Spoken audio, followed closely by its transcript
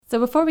So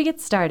before we get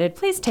started,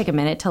 please take a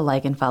minute to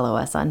like and follow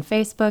us on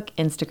Facebook,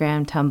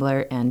 Instagram,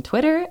 Tumblr, and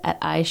Twitter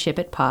at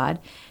iShipItPod.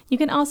 You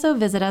can also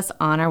visit us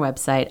on our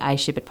website,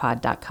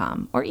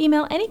 iShipItPod.com, or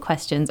email any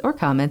questions or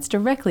comments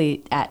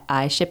directly at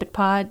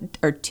iShipItPod,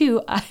 or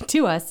to us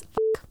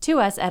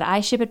at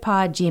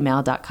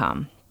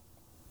iShipItPod@gmail.com.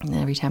 And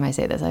every time I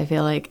say this, I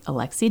feel like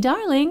Alexi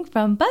Darling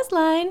from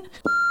Buzzline.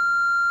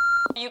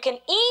 You can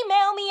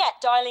email me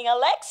at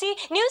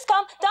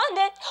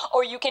darlingalexi@newscom.net,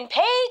 or you can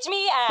page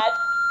me at...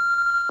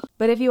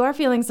 But if you are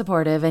feeling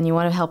supportive and you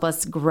want to help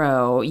us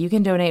grow, you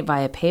can donate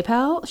via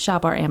PayPal,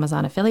 shop our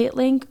Amazon affiliate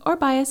link, or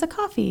buy us a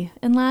coffee.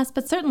 And last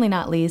but certainly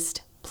not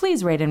least,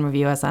 please rate and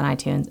review us on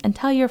iTunes and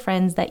tell your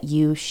friends that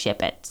you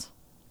ship it.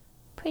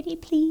 Pretty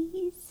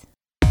please.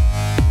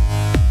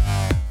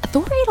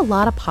 Thor ate a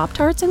lot of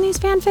Pop-Tarts in these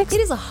fanfics. It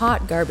is a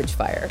hot garbage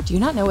fire. Do you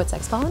not know what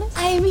sex pollen is?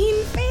 I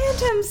mean,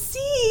 Phantom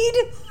Seed.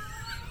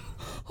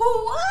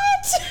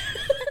 What?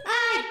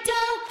 I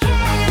don't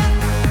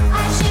care.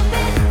 I ship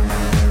it.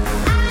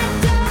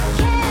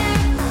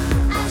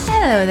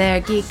 Hello there,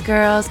 geek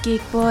girls,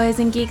 geek boys,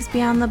 and geeks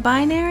beyond the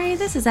binary.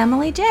 This is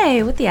Emily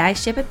J with the I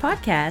Ship It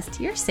podcast,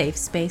 your safe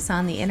space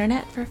on the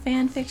internet for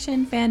fan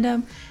fiction,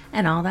 fandom,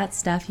 and all that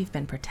stuff you've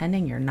been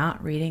pretending you're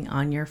not reading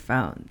on your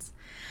phones.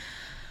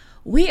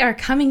 We are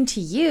coming to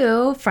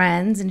you,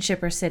 friends in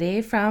Shipper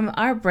City, from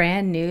our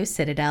brand new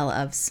Citadel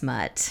of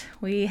Smut.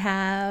 We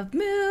have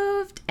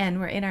moved and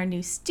we're in our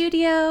new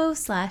studio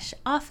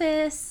 /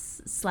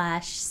 office /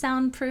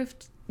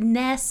 soundproofed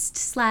nest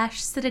 /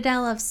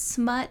 Citadel of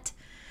Smut.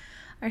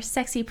 Our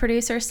sexy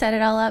producer set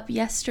it all up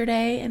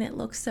yesterday and it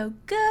looks so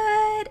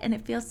good and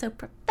it feels so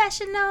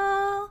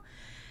professional.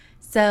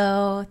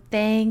 So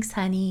thanks,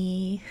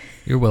 honey.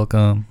 You're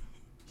welcome.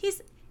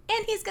 He's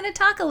going to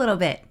talk a little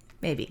bit.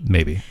 Maybe.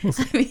 We'll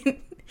see. I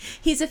mean,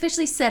 he's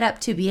officially set up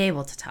to be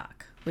able to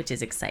talk, which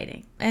is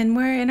exciting. And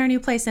we're in our new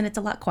place and it's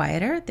a lot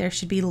quieter. There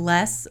should be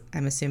less,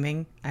 I'm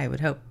assuming, I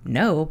would hope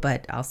no,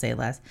 but I'll say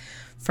less,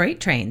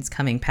 freight trains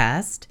coming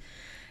past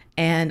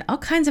and all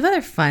kinds of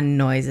other fun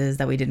noises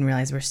that we didn't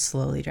realize were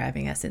slowly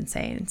driving us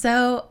insane.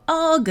 So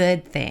all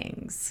good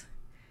things.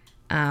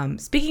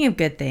 Speaking of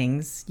good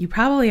things, you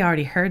probably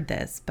already heard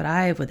this, but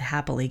I would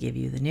happily give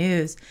you the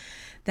news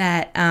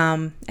that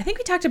I think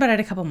we talked about it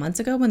a couple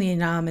months ago when the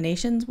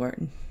nominations were,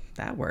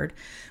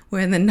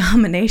 when the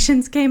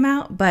nominations came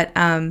out, but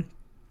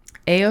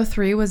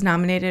AO3 was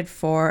nominated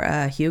for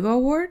a Hugo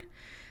Award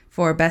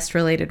for Best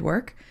Related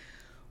Work,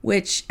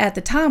 which at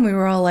the time we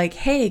were all like,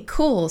 hey,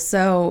 cool.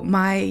 So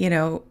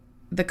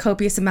the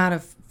copious amount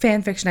of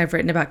fan fiction I've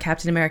written about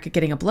Captain America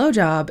getting a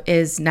blowjob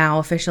is now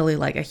officially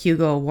like a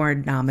Hugo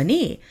Award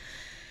nominee.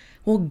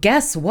 Well,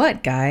 guess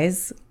what,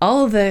 guys?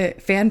 All of the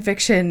fan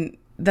fiction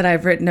that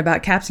I've written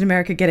about Captain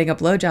America getting a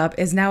blowjob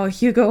is now a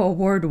Hugo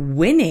Award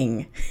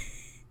winning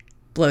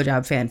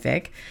blowjob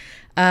fanfic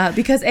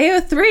because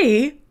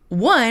AO3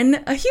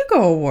 won a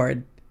Hugo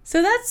Award.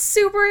 So that's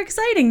super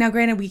exciting. Now,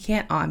 granted, we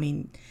can't,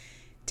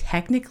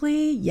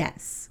 technically,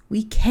 yes,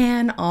 we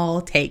can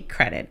all take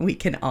credit. We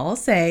can all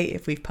say,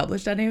 if we've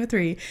published on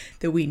AO3,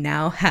 that we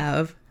now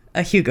have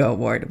a Hugo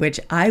Award, which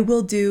I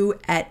will do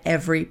at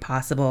every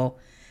possible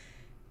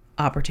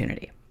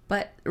opportunity.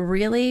 But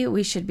really,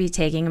 we should be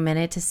taking a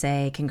minute to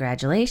say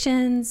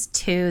congratulations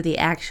to the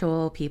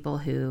actual people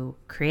who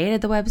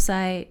created the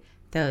website,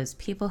 those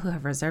people who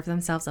have reserved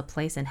themselves a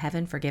place in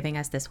heaven for giving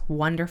us this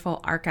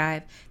wonderful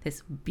archive,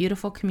 this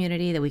beautiful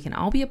community that we can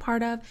all be a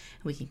part of,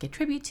 and we can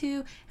contribute to,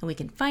 and we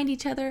can find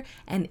each other.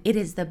 And it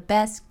is the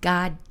best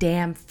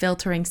goddamn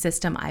filtering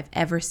system I've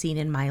ever seen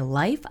in my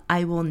life.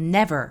 I will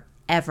never,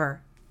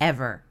 ever,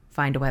 ever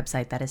find a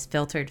website that is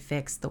filtered,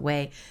 fixed the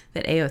way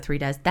that AO3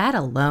 does. That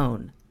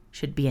alone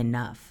should be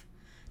enough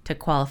to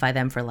qualify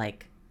them for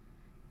like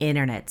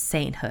internet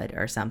sainthood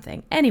or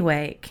something.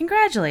 Anyway,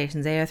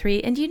 congratulations,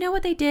 AO3. And do you know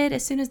what they did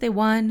as soon as they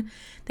won?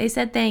 They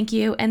said thank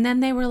you. And then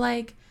they were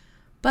like,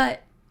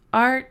 but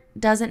art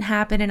doesn't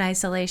happen in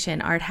isolation.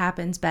 Art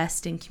happens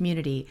best in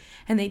community.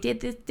 And they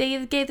did this,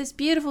 they gave this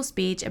beautiful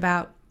speech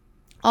about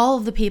all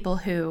of the people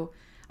who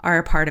are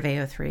a part of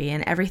AO3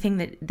 and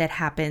everything that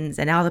happens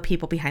and all the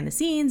people behind the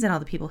scenes and all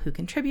the people who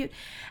contribute.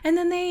 And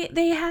then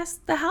they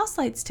asked the house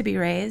lights to be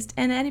raised,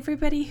 and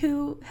everybody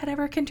who had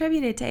ever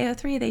contributed to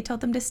AO3, they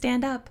told them to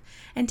stand up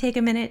and take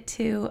a minute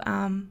to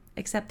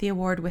accept the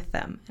award with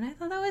them. And I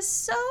thought that was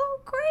so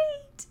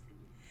great.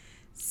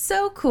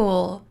 So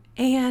cool.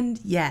 And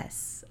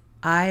yes,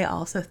 I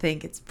also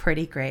think it's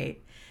pretty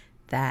great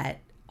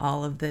that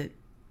all of the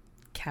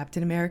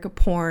Captain America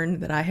porn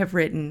that I have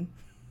written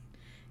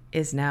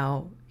is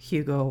now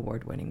Hugo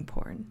Award-winning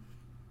porn.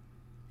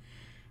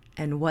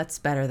 And what's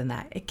better than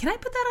that? Can I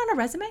put that on a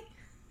resume?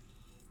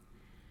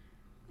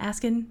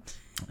 Asking.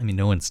 I mean,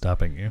 no one's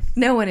stopping you.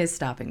 No one is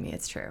stopping me.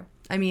 It's true.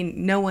 I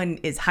mean, no one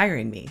is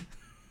hiring me.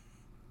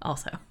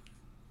 Also.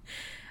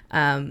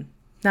 Not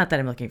that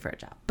I'm looking for a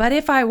job. But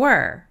if I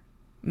were,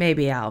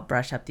 maybe I'll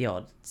brush up the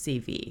old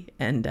CV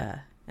and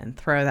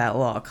throw that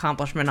little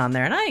accomplishment on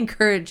there. And I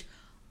encourage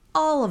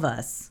all of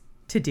us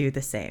to do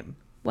the same.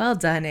 Well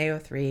done,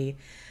 AO3.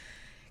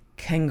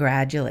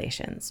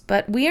 Congratulations.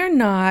 But we are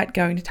not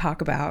going to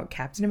talk about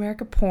Captain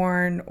America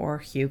porn or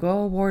Hugo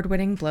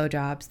Award-winning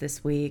blowjobs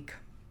this week.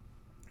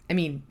 I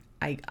mean,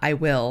 I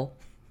will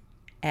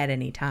at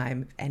any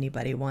time if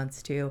anybody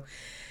wants to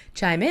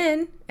chime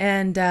in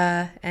and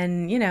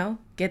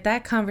get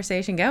that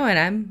conversation going.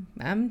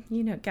 I'm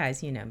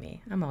guys, you know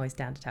me. I'm always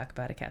down to talk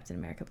about a Captain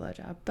America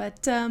blowjob.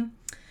 But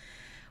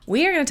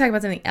we are going to talk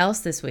about something else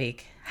this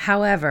week.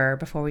 However,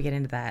 before we get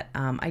into that,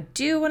 I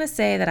do want to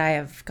say that I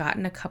have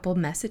gotten a couple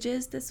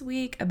messages this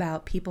week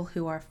about people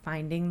who are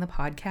finding the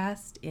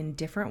podcast in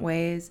different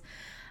ways.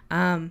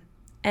 And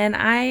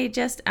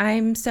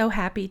I'm so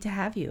happy to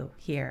have you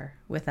here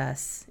with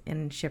us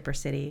in Shipper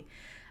City.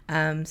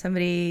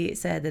 Somebody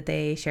said that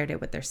they shared it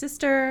with their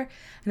sister.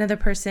 Another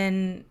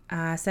person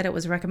said it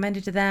was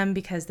recommended to them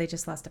because they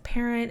just lost a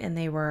parent and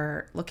they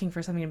were looking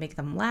for something to make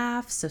them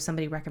laugh. So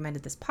somebody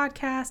recommended this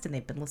podcast and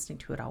they've been listening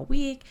to it all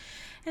week.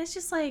 And it's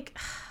just like,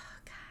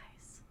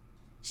 guys,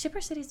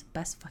 Shipper City is the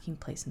best fucking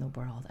place in the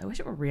world. I wish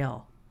it were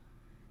real.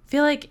 I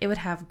feel like it would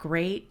have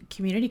great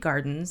community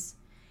gardens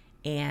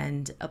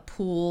and a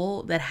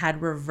pool that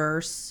had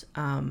reverse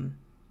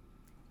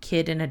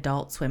kid and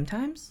adult swim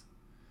times.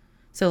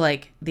 So,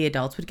 like, the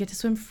adults would get to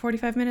swim for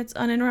 45 minutes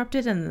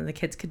uninterrupted, and then the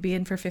kids could be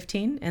in for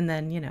 15, and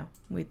then,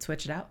 we'd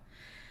switch it out.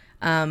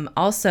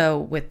 Also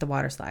with the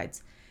water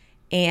slides.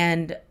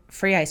 And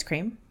free ice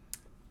cream.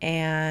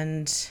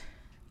 And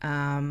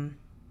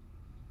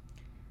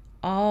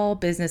all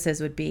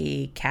businesses would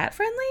be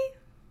cat-friendly.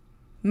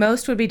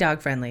 Most would be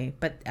dog-friendly,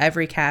 but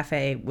every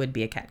cafe would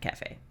be a cat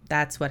cafe.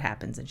 That's what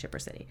happens in Shipper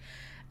City.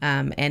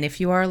 And if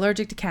you are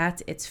allergic to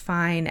cats, it's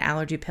fine.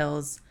 Allergy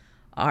pills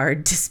are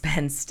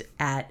dispensed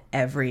at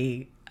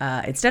every,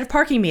 instead of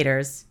parking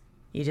meters,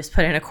 you just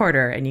put in a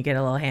quarter and you get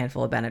a little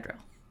handful of Benadryl.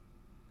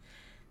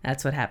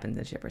 That's what happens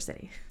in Shipper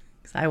City.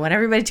 So I want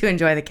everybody to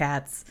enjoy the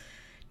cats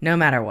no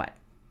matter what.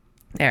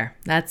 There,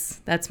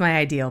 that's my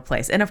ideal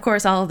place. And of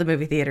course, all of the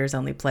movie theaters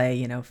only play,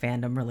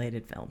 fandom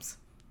related films.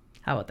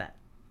 How about that?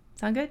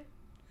 Sound good?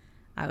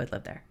 I would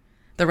live there.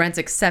 The rent's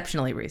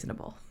exceptionally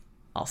reasonable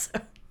also.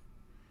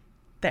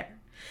 There.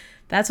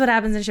 That's what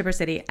happens in Shipper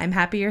City. I'm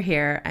happy you're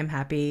here. I'm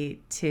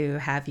happy to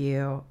have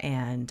you.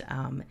 And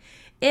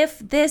if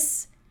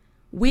this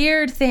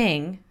weird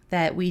thing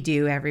that we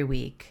do every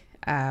week,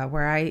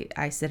 where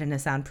I sit in a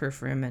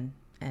soundproof room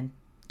and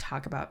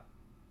talk about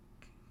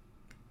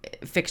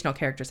fictional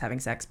characters having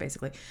sex,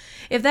 basically,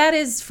 if that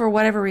is for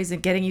whatever reason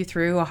getting you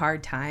through a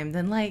hard time,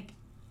 then my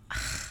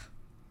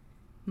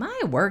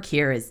work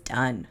here is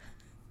done.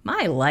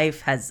 My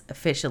life has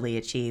officially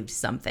achieved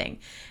something.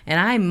 And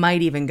I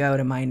might even go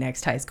to my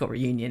next high school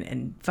reunion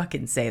and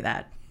fucking say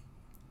that.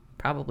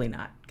 Probably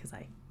not, because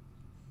I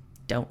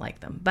don't like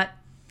them. But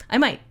I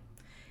might.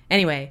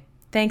 Anyway,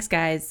 thanks,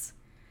 guys.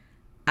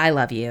 I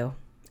love you.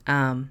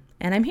 And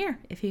I'm here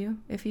if you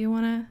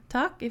want to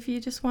talk. If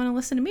you just want to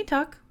listen to me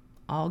talk,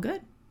 all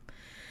good.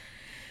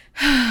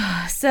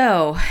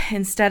 So,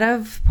 instead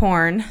of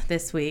porn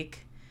this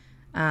week,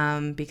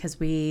 because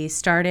we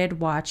started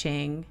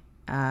watching...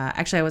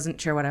 actually, I wasn't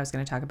sure what I was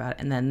going to talk about.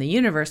 And then the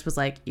universe was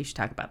like, you should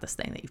talk about this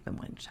thing that you've been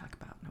wanting to talk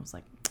about. And I was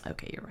like,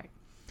 okay, you're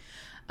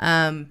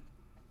right.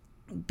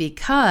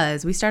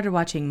 Because we started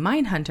watching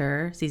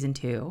Mindhunter season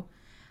 2.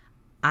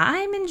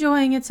 I'm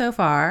enjoying it so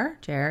far.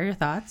 Jer, your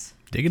thoughts?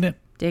 Digging it.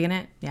 Digging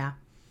it. Yeah.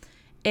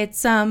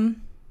 It's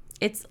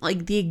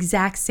like the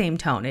exact same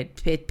tone.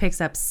 It picks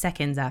up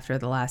seconds after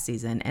the last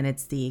season, and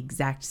it's the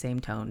exact same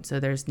tone. So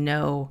there's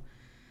no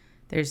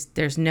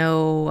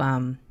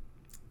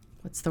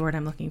what's the word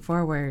I'm looking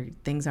for, where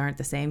things aren't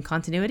the same?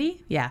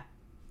 Continuity? Yeah.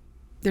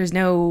 There's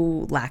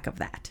no lack of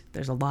that.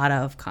 There's a lot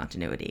of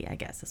continuity, I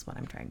guess is what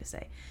I'm trying to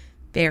say.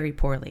 Very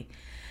poorly.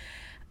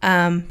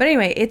 But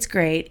anyway, it's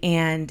great.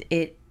 And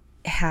it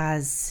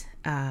has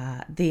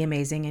the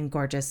amazing and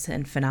gorgeous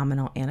and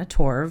phenomenal Anna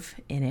Torv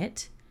in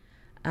it,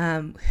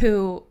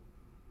 who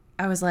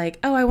I was like,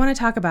 oh, I want to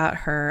talk about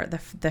her,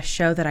 the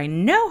show that I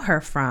know her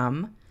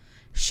from.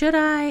 Should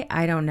I?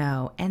 I don't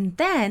know. And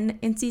then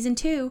in season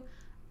 2,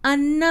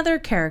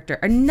 another actor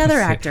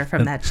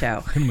from that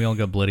show. And we all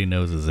got bloody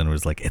noses and it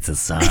was like, it's a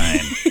sign.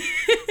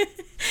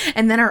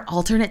 And then our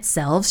alternate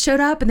selves showed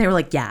up and they were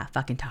like, yeah,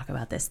 fucking talk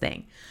about this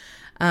thing.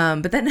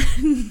 But then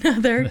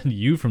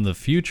You from the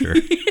future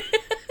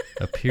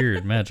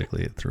appeared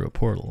magically through a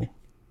portal.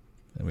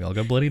 And we all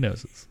got bloody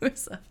noses. It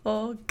was a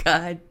whole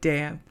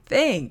goddamn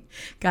thing.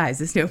 Guys,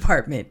 this new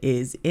apartment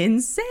is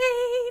insane.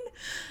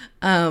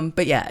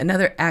 But yeah,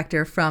 another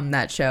actor from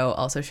that show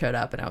also showed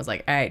up and I was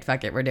like, all right,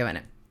 fuck it, we're doing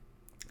it.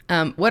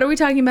 What are we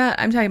talking about?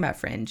 I'm talking about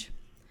Fringe.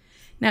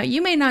 Now,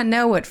 you may not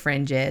know what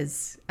Fringe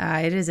is.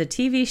 It is a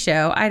TV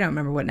show. I don't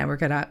remember what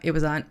network it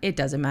was on. It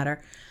doesn't matter.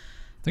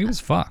 I think it was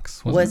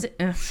Fox. Was it?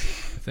 I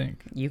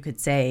think. You could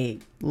say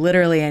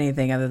literally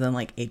anything other than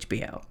like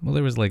HBO. Well,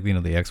 there was like,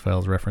 the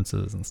X-Files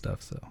references and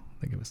stuff. So I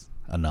think it was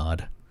a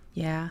nod.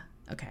 Yeah.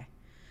 Okay.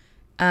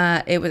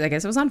 I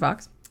guess it was on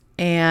Fox.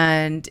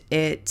 And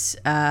it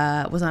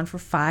was on for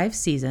 5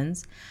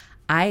 seasons.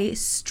 I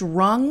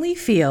strongly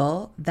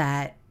feel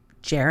that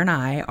Jer and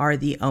I are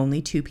the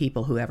only two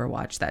people who ever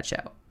watched that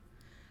show.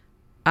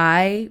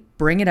 I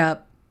bring it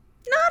up,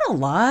 not a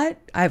lot,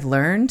 I've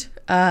learned,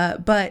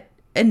 but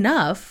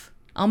enough.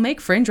 I'll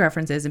make Fringe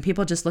references and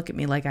people just look at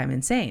me like I'm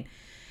insane.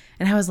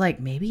 And I was like,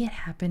 maybe it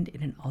happened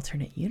in an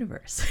alternate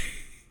universe.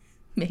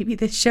 Maybe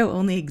this show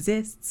only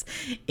exists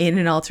in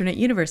an alternate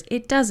universe.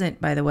 It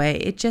doesn't, by the way.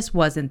 It just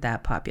wasn't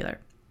that popular.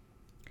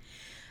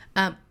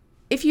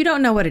 If you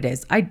don't know what it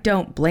is, I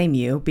don't blame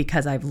you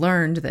because I've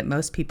learned that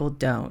most people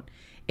don't.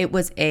 It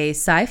was a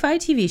sci-fi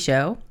TV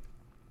show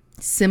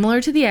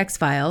similar to The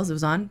X-Files. It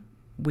was on,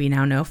 we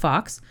now know,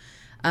 Fox.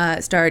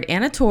 Starred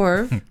Anna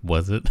Torv.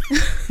 Was it?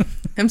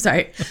 I'm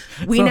sorry.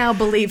 We now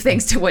believe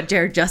thanks to what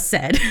Jared just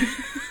said.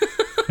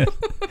 I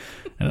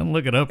didn't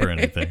look it up or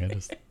anything. I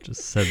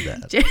just said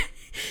that.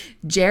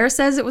 Jer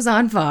says it was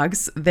on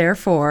Fox,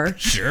 therefore.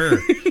 Sure.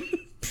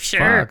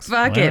 Sure, Fox,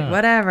 fuck it, wow.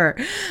 whatever.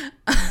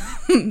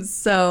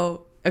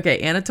 So, okay,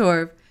 Anna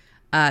Torv,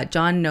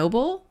 John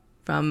Noble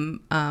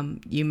from,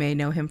 you may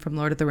know him from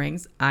Lord of the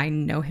Rings. I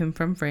know him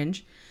from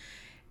Fringe.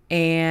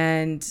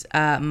 And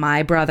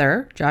my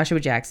brother, Joshua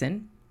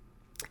Jackson,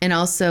 and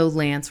also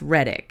Lance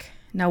Reddick.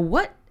 Now,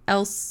 what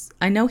else?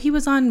 I know he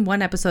was on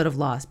one episode of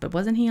Lost, but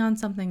wasn't he on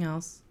something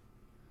else?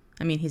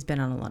 I mean, he's been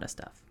on a lot of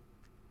stuff.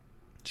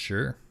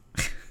 Sure.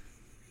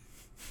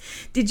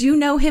 Did you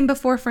know him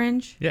before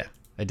Fringe? Yeah,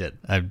 I did.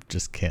 I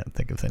just can't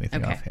think of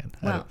anything Okay. offhand.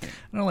 Well-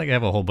 I don't like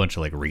have a whole bunch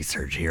of like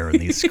research here on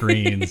these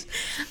screens.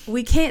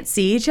 We can't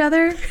see each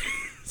other.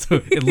 So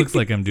it looks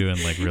like I'm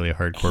doing like really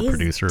hardcore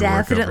producer work over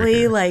definitely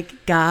here.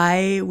 like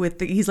guy with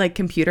the, he's like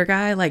computer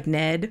guy, like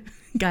Ned,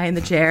 guy in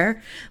the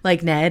chair,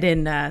 like Ned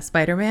in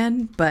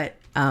Spider-Man. But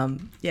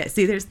yeah,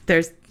 see,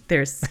 there's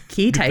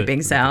key typing With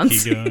the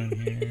sounds. key going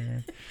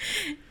here.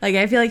 Like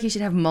I feel like you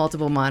should have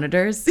multiple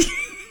monitors.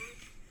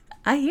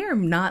 I hear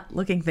him not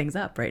looking things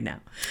up right now.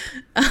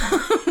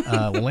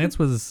 Well, Lance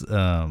was,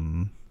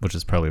 which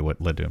is probably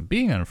what led to him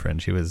being on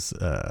Fringe. He was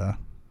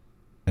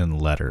in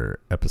latter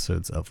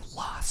episodes of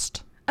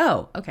Lost.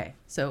 Oh, okay.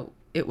 So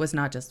it was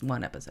not just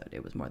one episode;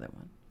 it was more than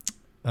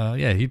one.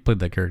 Yeah, he played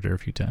that character a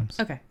few times.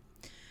 Okay.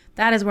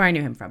 That is where I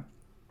knew him from.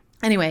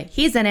 Anyway,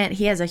 he's in it.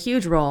 He has a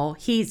huge role.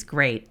 He's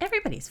great.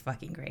 Everybody's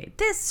fucking great.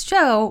 This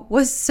show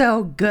was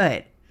so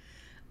good.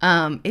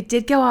 It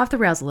did go off the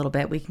rails a little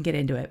bit. We can get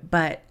into it.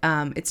 But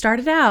it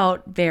started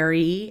out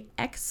very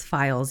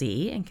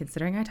X-Files-y. And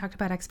considering I talked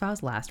about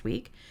X-Files last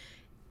week,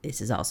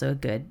 this is also a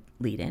good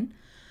lead-in.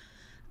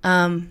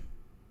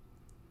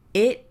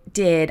 It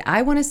did,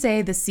 I want to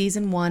say, the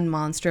season 1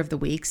 Monster of the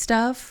Week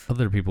stuff.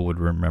 Other people would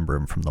remember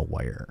him from The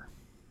Wire.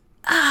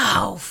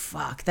 Oh,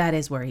 fuck. That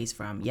is where he's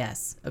from.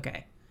 Yes.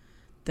 Okay.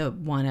 The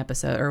one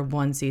episode or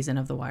one season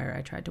of The Wire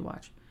I tried to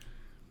watch.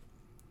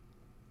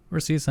 Or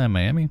CSI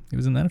Miami. He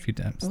was in that a few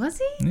times. Was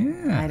he?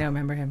 Yeah. I don't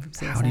remember him from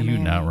CSI How do you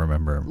Miami. not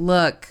remember him?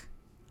 Look,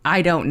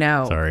 I don't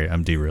know. Sorry,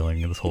 I'm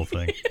derailing this whole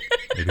thing.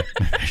 Maybe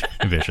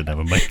I should have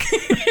a mic.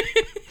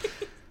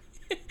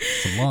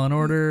 Some Law and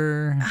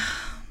Order.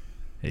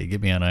 Hey,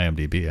 get me on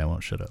IMDb. I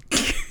won't shut up.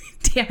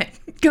 Damn it.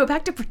 Go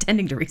back to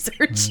pretending to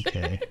research.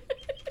 Okay.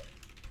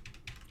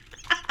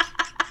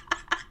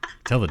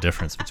 Tell the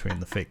difference between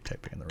the fake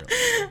typing and the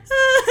real.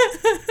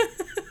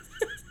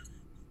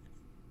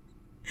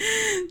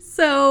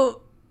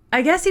 So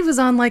I guess he was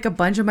on like a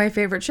bunch of my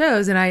favorite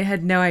shows and I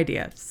had no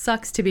idea.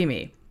 Sucks to be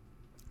me.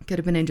 Could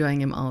have been enjoying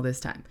him all this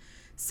time.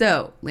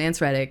 So Lance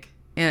Reddick,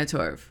 Anna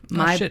Torv,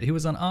 Oh shit, he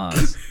was on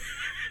Oz.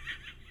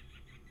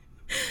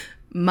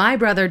 my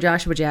brother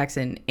Joshua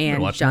Jackson, Been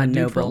and watching John that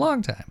dude Noble. for a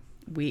long time.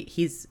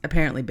 He's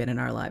apparently been in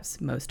our lives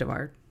most of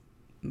our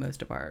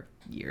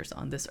years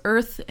on this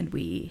earth, and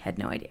we had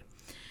no idea.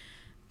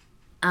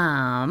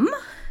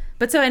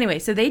 But so anyway,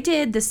 so they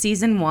did the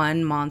season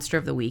 1 Monster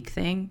of the Week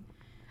thing.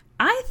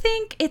 I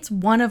think it's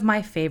one of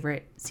my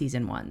favorite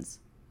season 1s,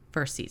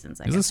 first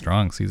seasons. I It was a guess.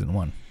 strong season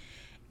 1.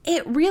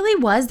 It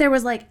really was. There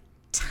was like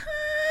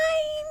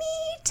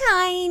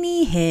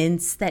tiny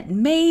hints that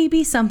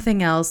maybe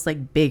something else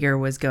like bigger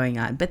was going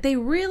on, but they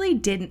really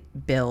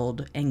didn't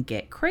build and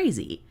get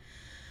crazy.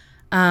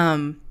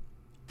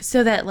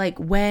 So that like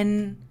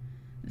when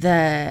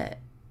the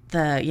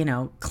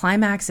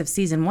climax of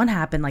season 1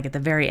 happened, like at the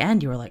very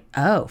end, you were like,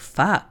 oh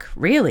fuck,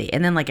 really?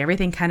 And then like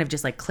everything kind of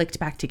just like clicked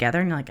back together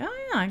and you're like, oh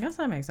yeah, I guess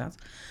that makes sense.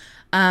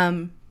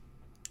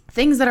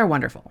 Things that are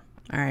wonderful.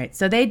 All right.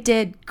 So they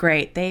did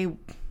great.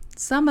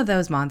 Some of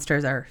those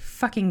monsters are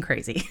fucking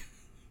crazy.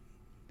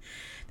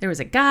 There was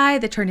a guy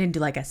that turned into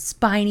like a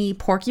spiny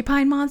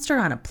porcupine monster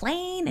on a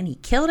plane and he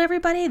killed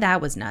everybody.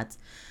 That was nuts.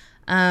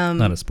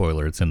 Not a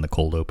spoiler, it's in the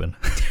cold open.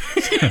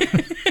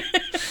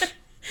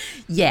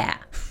 Yeah.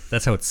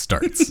 That's how it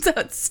starts. So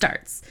it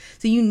starts.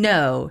 So you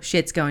know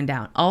shit's going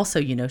down. Also,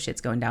 you know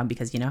shit's going down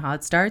because you know how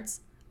it starts?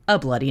 A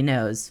bloody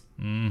nose.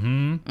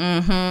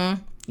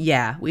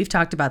 Yeah, we've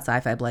talked about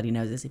sci-fi bloody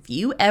noses. If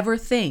you ever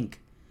think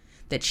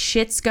that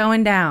shit's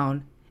going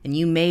down and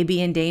you may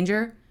be in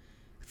danger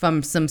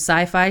from some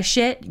sci-fi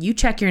shit, you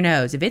check your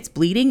nose. If it's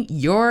bleeding,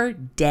 you're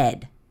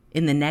dead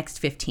in the next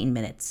 15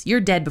 minutes.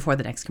 You're dead before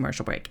the next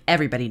commercial break.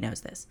 Everybody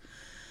knows this.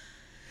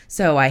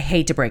 So I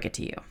hate to break it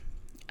to you.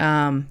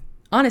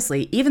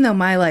 Honestly, even though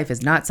my life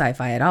is not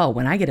sci-fi at all,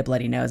 when I get a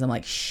bloody nose, I'm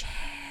like,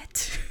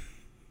 shit.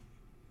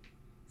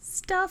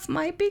 Stuff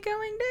might be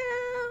going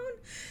down.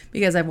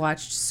 Because I've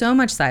watched so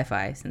much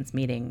sci-fi since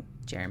meeting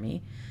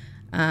Jeremy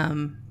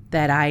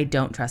that I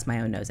don't trust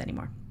my own nose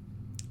anymore.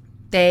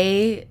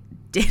 They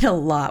did a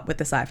lot with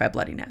the sci-fi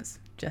bloody nose,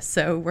 just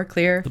so we're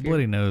clear. The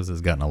bloody nose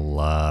has gotten a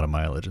lot of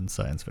mileage in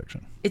science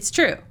fiction. It's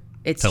true.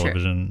 It's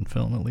television,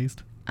 film at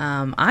least.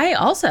 I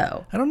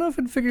don't know if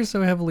it figures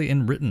so heavily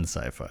in written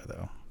sci-fi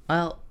though.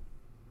 Well,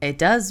 it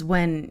does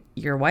when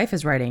your wife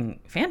is writing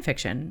fan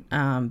fiction,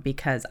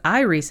 because I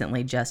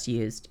recently just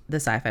used the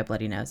sci-fi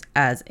bloody nose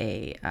as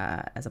a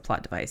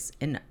plot device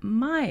in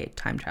my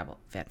time travel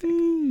fanfic.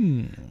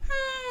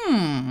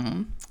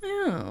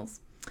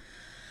 Yes.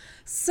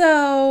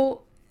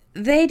 So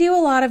they do a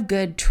lot of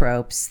good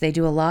tropes. They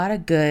do a lot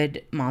of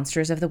good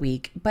monsters of the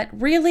week. But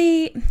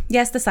really,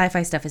 yes, the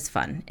sci-fi stuff is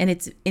fun and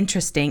it's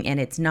interesting and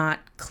it's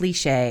not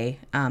cliche.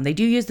 They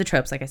do use the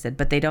tropes, like I said,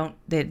 but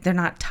they're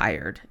not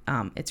tired.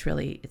 It's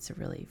a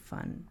really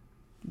fun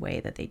way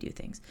that they do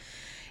things.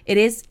 It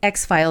is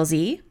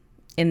X-Files-y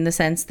in the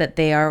sense that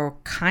they're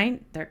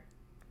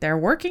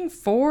working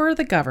for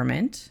the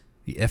government.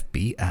 The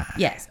FBI.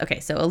 Yes.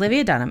 Okay. So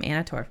Olivia Dunham,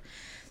 Anna Torv,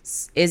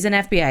 is an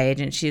FBI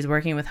agent. She's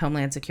working with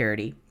Homeland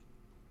Security.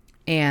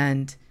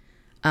 And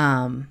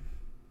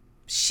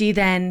she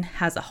then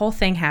has a whole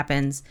thing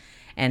happens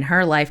and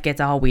her life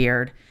gets all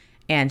weird.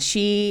 And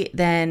she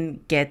then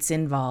gets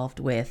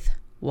involved with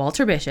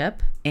Walter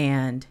Bishop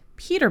and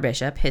Peter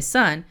Bishop, his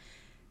son.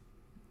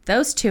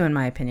 Those two, in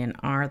my opinion,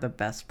 are the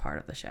best part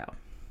of the show.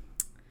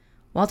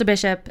 Walter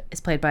Bishop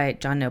is played by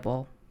John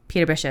Noble.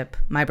 Peter Bishop,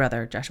 my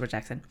brother, Joshua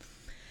Jackson.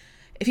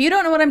 If you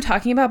don't know what I'm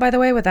talking about, by the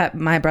way, with that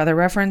My Brother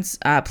reference,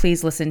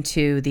 please listen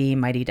to the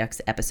Mighty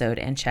Ducks episode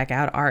and check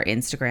out our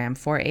Instagram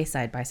for a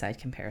side-by-side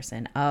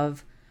comparison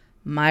of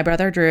my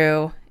brother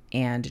Drew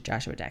and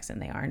Joshua Jackson.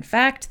 They are, in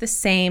fact, the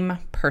same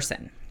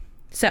person.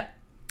 So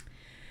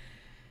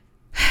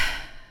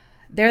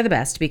they're the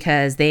best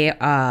because they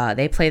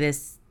play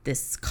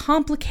this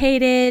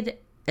complicated,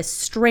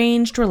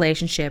 estranged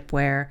relationship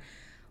where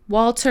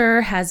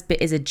Walter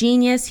is a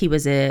genius. He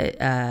was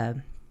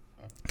a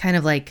kind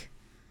of like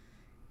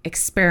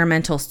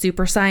experimental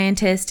super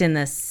scientist in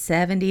the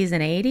 70s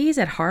and 80s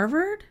at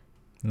Harvard.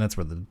 And that's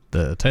where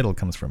the title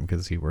comes from,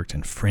 because he worked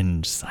in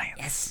fringe science.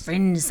 Yes,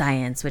 fringe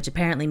science, which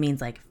apparently means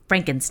like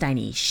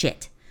Frankenstein-y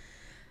shit.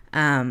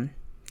 So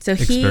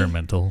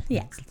experimental.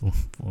 Yeah.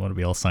 Want to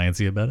be all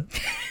sciencey about it?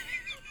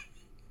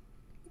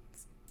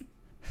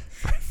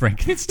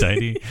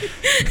 Frankenstein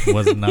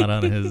was not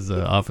on his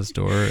office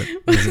door.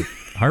 Was it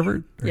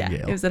Harvard? Or yeah,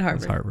 Yale? It was at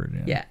Harvard. It was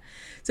Harvard, yeah.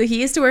 So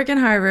he used to work in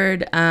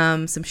Harvard.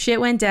 Some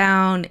shit went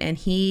down and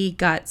he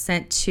got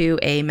sent to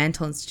a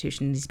mental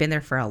institution. He's been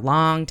there for a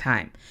long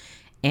time.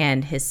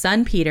 And his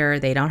son, Peter,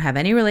 they don't have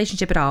any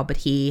relationship at all, but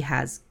he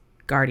has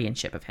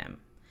guardianship of him.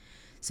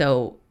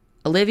 So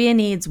Olivia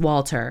needs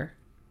Walter,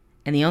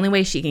 and the only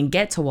way she can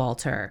get to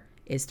Walter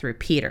is through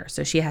Peter.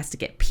 So she has to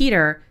get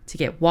Peter to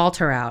get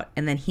Walter out,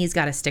 and then he's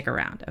got to stick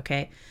around,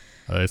 okay?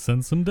 I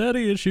sense some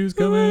daddy issues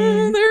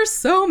coming. There's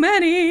so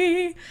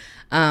many.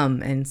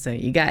 And so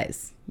you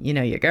guys, you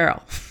know your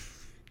girl.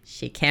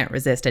 She can't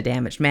resist a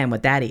damaged man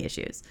with daddy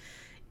issues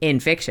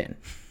in fiction.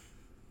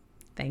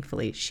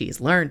 Thankfully, she's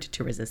learned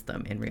to resist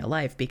them in real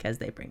life because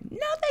they bring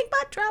nothing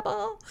but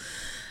trouble.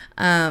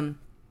 So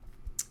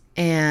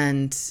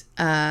there's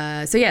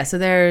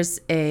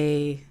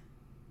a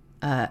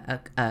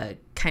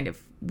kind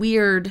of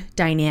weird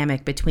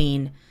dynamic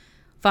between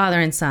father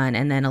and son,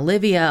 and then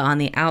Olivia on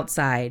the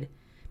outside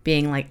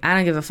being like, I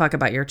don't give a fuck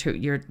about your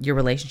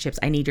relationships.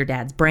 I need your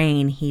dad's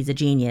brain. He's a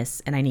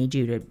genius, and I need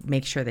you to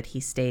make sure that he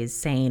stays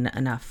sane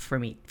enough for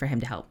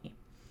him to help me.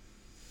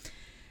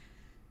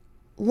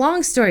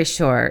 Long story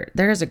short,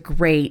 there's a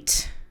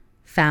great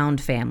found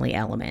family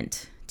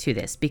element to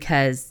this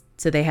because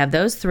so they have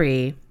those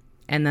three,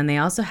 and then they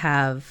also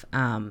have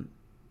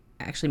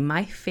actually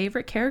my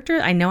favorite character.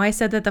 I know I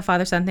said that the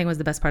father-son thing was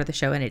the best part of the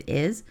show, and it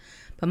is,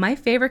 but my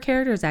favorite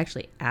character is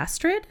actually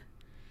Astrid,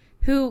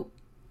 who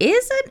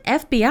is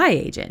an FBI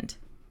agent.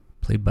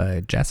 Played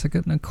by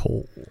Jessica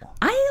Nicole.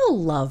 I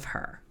love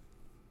her.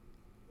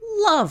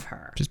 Love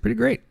her. She's pretty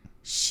great.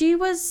 She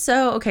was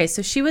so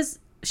she was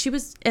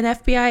an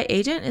FBI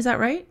agent, is that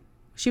right?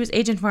 She was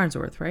Agent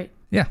Farnsworth, right?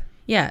 Yeah.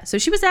 Yeah, so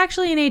she was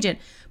actually an agent.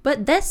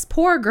 But this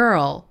poor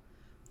girl,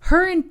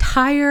 her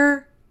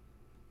entire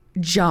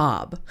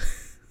job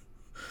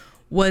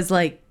was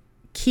like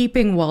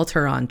keeping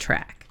Walter on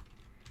track.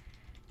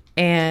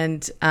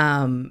 And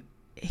there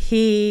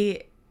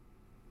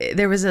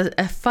was a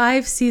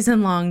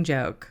 5-season long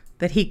joke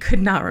that he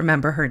could not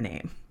remember her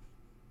name.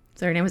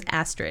 So her name was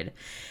Astrid.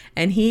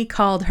 And he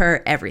called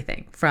her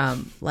everything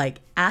from like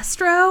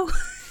Astro.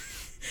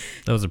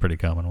 That was a pretty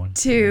common one.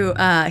 To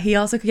he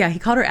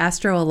called her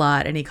Astro a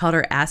lot, and he called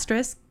her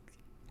Asterisk.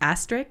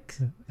 Asterisk?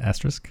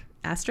 Asterisk?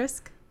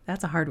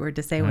 That's a hard word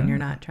to say when you're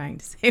not trying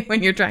to say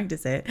when you're trying to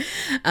say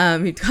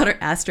it. He called her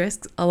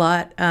asterisk a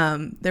lot.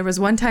 There was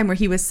one time where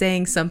he was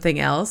saying something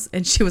else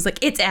and she was like,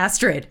 "It's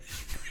Astrid."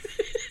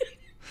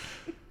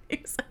 He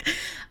was like,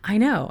 "I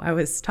know. I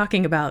was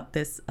talking about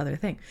this other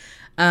thing."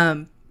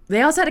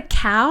 They also had a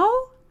cow.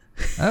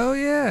 Oh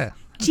yeah.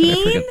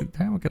 Jean?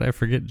 How could I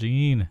forget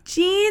Jean?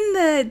 Jean,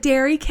 the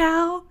dairy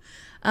cow.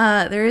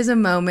 There is a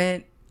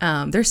moment.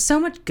 There's so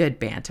much good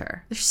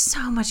banter.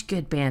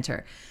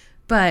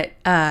 But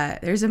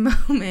there's a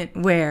moment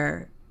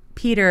where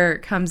Peter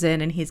comes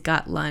in and he's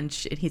got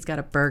lunch and he's got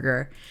a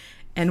burger.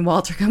 And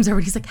Walter comes over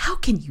and he's like, "How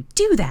can you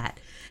do that?"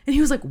 And he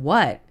was like,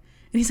 "What?"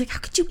 And he's like, "How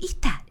could you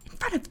eat that in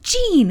front of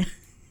Jean?"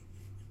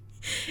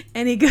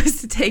 And he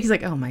goes to take, he's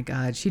like, "Oh my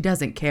God, she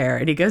doesn't care."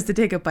 And he goes to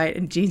take a bite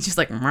and Jean's just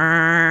like,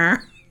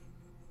 "Mrrr."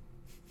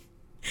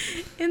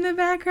 In the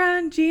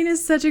background, Jean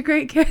is such a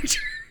great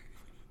character.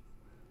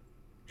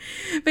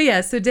 But yeah,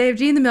 so Dave,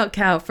 Jean the milk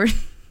cow, for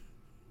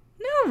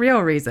no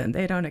real reason.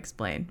 They don't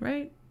explain,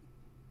 right?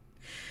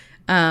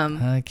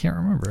 I can't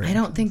remember. I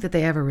don't think that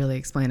they ever really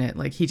explain it.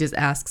 Like, he just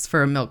asks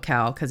for a milk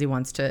cow because he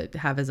wants to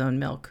have his own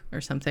milk or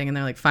something. And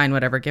they're like, "Fine,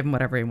 whatever, give him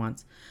whatever he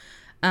wants."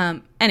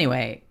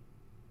 Anyway,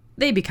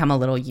 they become a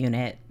little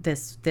unit,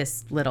 this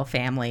little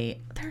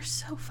family. They're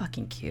so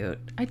fucking cute.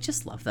 I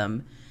just love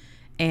them.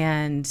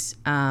 And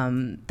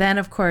then,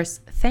 of course,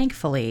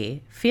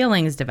 thankfully,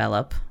 feelings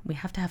develop. We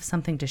have to have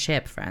something to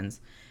ship,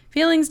 friends.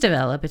 Feelings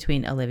develop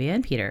between Olivia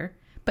and Peter,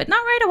 but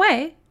not right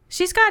away.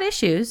 She's got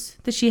issues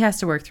that she has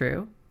to work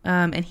through.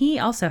 And he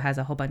also has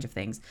a whole bunch of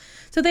things.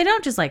 So they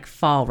don't just like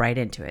fall right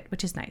into it,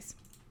 which is nice.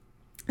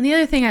 And the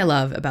other thing I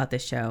love about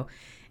this show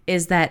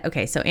is that,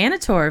 okay, so Anna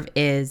Torv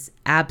is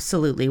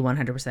absolutely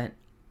 100%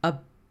 a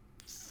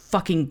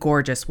fucking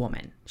gorgeous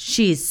woman.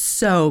 She's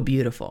so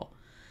beautiful.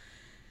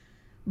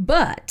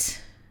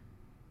 But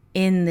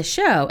in the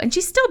show, and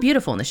she's still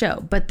beautiful in the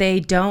show, but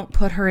they don't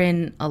put her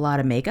in a lot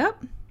of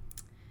makeup.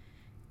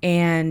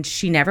 And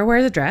she never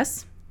wears a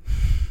dress.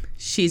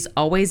 She's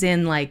always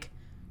in like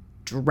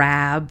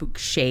drab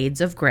shades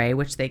of gray,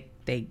 which they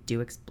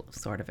do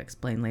sort of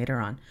explain later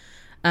on.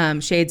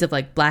 Shades of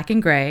like black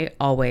and gray,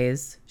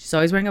 always. She's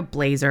always wearing a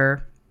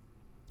blazer.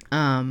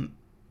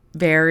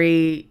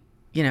 Very,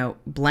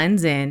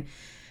 blends in.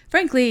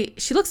 Frankly,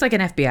 she looks like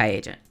an FBI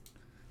agent.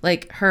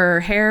 Like,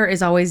 her hair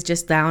is always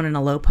just down in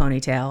a low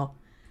ponytail.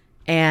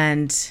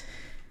 And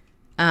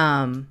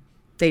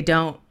they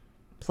don't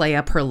play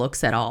up her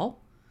looks at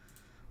all.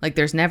 Like,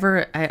 there's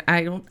never,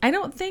 I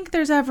don't think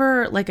there's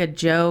ever like a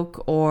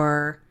joke,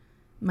 or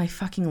my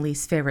fucking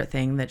least favorite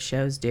thing that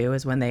shows do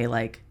is when they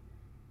like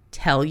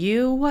tell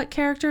you what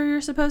character you're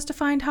supposed to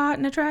find hot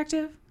and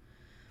attractive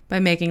by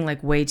making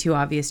like way too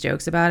obvious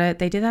jokes about it.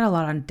 They did that a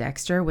lot on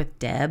Dexter with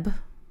Deb,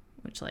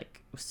 which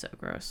like was so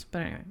gross.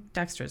 But anyway,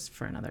 Dexter's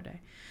for another day.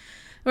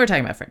 We're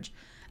talking about Fringe.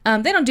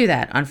 They don't do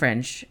that on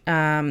Fringe.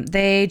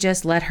 They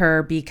just let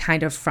her be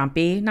kind of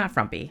frumpy. Not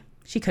frumpy.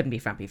 She couldn't be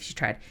frumpy if she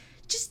tried.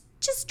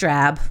 Just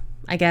drab,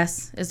 I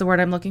guess, is the word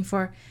I'm looking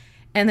for.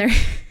 And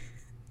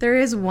there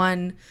is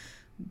one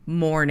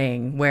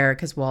morning where,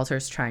 because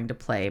Walter's trying to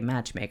play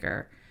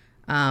matchmaker,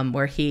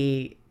 where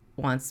he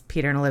wants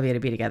Peter and Olivia to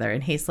be together.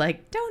 And he's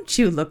like, "Don't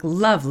you look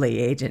lovely,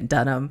 Agent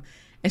Dunham?"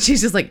 And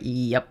she's just like,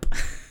 "Yep."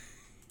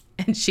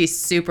 And she's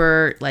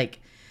super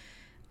like,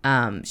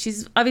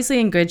 she's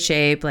obviously in good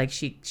shape. Like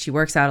she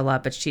works out a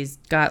lot, but she's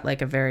got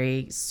like a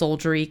very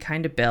soldiery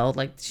kind of build.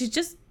 Like she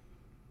just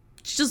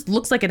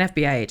looks like an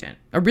FBI agent,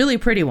 a really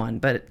pretty one,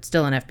 but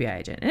still an FBI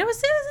agent. And it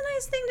was a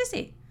nice thing to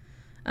see.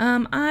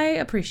 I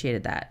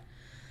appreciated that.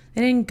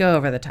 They didn't go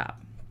over the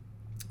top,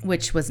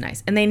 which was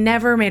nice. And they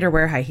never made her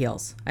wear high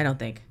heels, I don't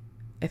think.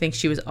 I think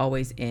she was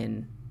always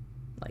in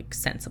like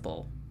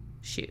sensible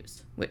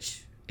shoes,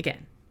 which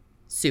again,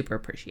 super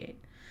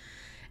appreciate.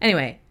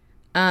 Anyway,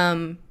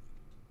 one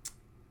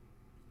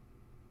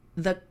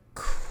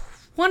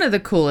of the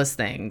coolest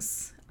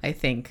things I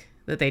think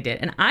that they did,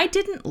 and I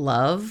didn't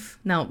love,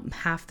 now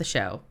half the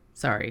show,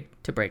 sorry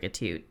to break it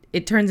to you,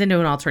 it turns into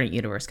an alternate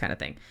universe kind of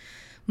thing.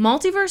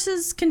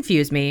 Multiverses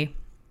confuse me.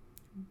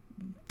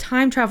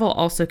 Time travel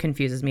also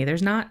confuses me.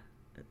 There's no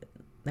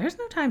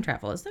time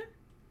travel, is there?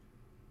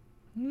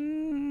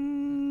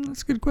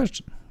 That's a good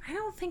question. I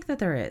don't think that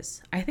there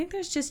is. I think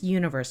there's just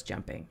universe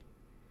jumping.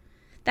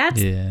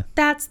 That's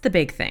the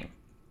big thing.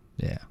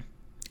 Yeah.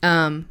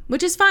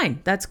 Which is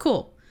fine. That's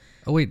cool.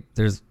 Oh wait,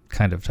 there's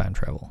kind of time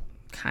travel.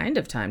 Kind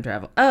of time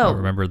travel. Oh, I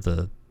remember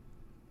the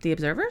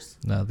Observers?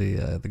 No,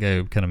 the guy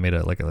who kind of made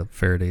a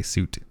Faraday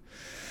suit.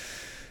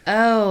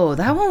 Oh,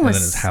 that one was. And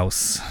then his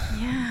house.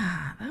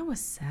 Yeah, that was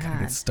sad. Kind of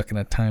gets stuck in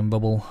a time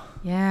bubble.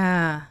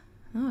 Yeah,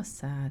 that was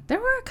sad. There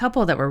were a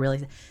couple that were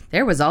really.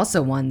 There was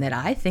also one that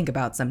I think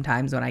about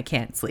sometimes when I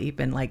can't sleep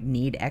and like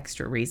need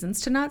extra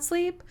reasons to not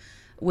sleep,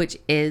 which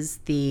is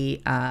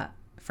the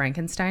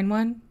Frankenstein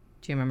one.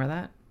 Do you remember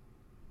that?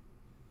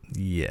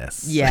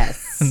 Yes.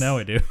 Yes. Now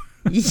I do.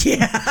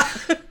 Yeah.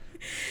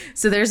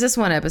 So there's this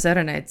one episode,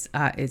 and it's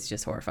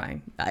just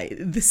horrifying.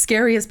 The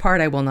scariest part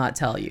I will not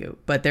tell you,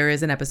 but there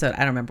is an episode. I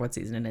don't remember what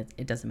season, and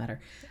it doesn't matter.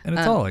 And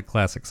it's all like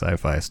classic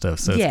sci-fi stuff,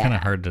 so it's kind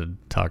of hard to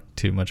talk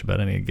too much about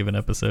any given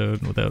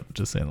episode without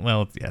just saying,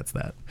 well, yeah, it's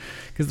that.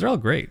 Because they're all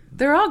great.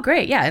 They're all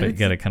great, yeah. But you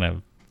got to kind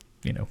of,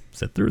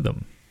 sit through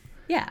them.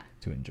 Yeah.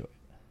 To enjoy it.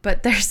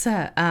 But there's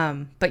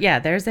an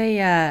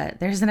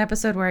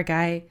episode where a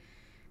guy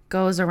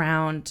goes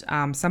around,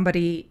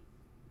 somebody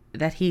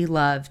that he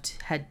loved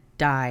had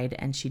died,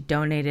 and she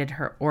donated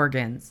her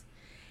organs,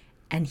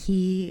 and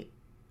he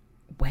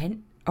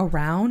went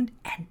around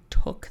and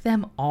took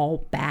them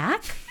all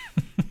back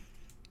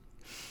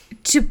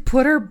to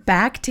put her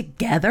back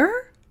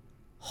together.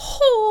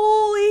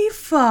 Holy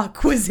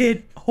fuck, was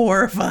it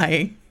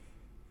horrifying.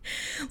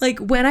 Like,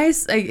 when I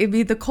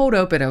mean, the cold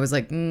open, I was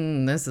like,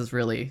 this is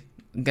really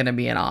gonna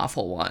be an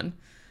awful one.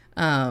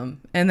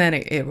 And then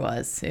it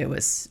was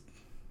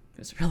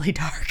really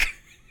dark.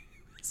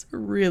 It's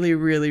really,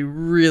 really,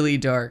 really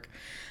dark.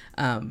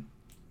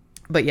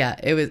 But yeah,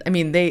 it was, I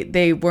mean,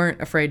 they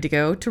weren't afraid to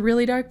go to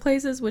really dark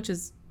places, which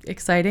is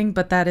exciting,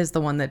 but that is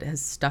the one that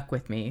has stuck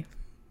with me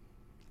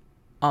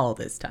all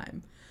this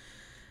time.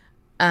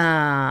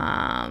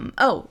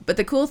 But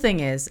the cool thing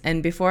is,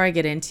 and before I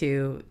get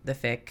into the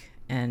fic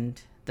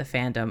and the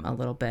fandom a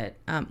little bit,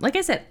 like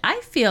I said, I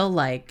feel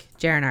like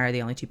Jared and I are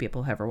the only two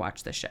people who ever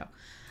watched this show.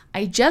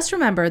 I just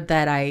remembered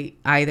that I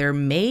either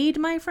made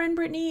my friend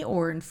Brittany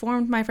or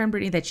informed my friend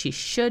Brittany that she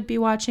should be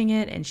watching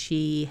it, and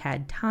she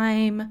had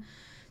time.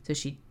 So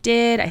she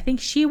did. I think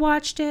she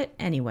watched it.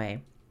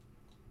 Anyway,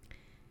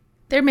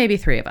 there may be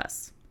 3 of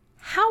us.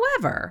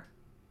 However,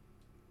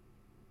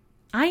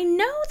 I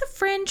know the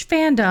Fringe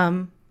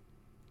fandom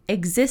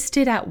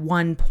existed at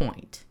one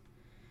point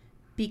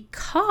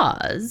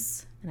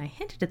because, and I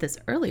hinted at this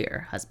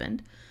earlier,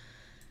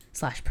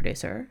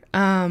 husband/producer,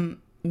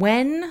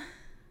 when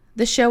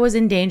the show was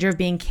in danger of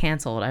being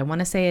canceled. I want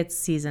to say it's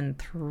season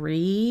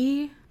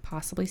 3,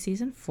 possibly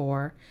season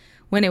 4.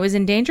 When it was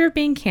in danger of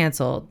being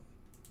canceled,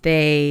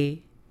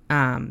 they,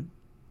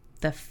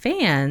 the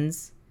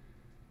fans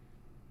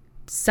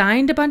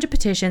signed a bunch of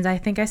petitions. I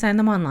think I signed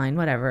them online,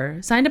 whatever.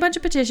 Signed a bunch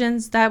of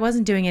petitions. That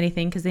wasn't doing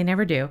anything because they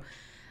never do.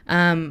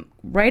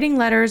 Writing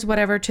letters,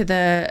 whatever, to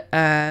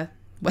the,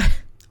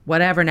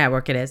 whatever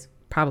network it is,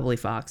 probably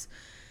Fox.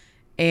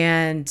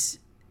 And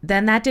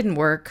then that didn't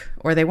work,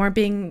 or they weren't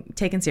being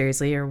taken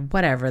seriously, or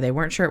whatever. They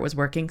weren't sure it was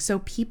working. So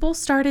people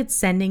started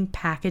sending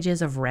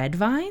packages of red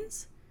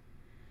vines,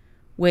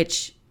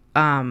 which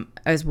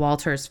is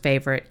Walter's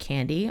favorite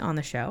candy on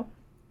the show.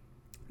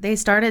 They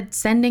started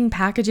sending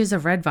packages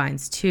of red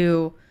vines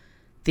to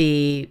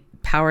the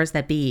powers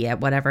that be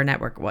at whatever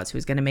network it was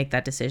who's going to make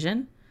that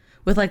decision,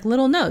 with like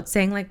little notes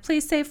saying like,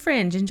 please save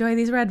Fringe, enjoy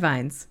these red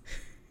vines.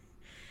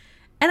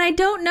 And I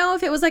don't know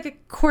if it was like a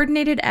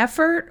coordinated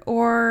effort,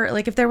 or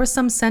like if there was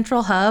some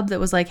central hub that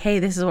was like, hey,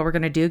 this is what we're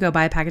going to do. Go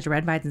buy a package of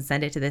red vines and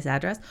send it to this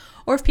address.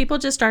 Or if people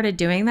just started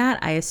doing that.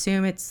 I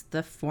assume it's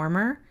the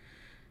former.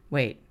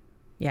 Wait.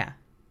 Yeah.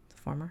 The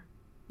former.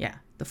 Yeah.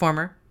 The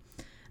former.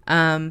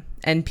 And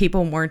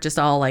people weren't just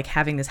all like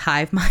having this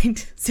hive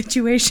mind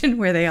situation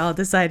where they all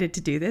decided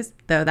to do this,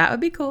 though that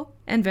would be cool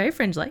and very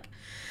Fringe-like.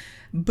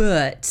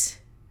 But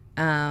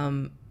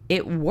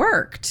it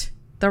worked.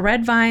 The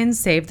red vines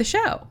saved the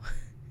show,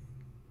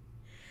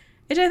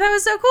 which I thought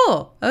was so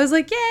cool. I was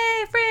like,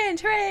 yay,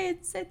 Fringe, hooray,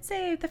 it's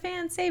saved. The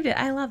fans saved it.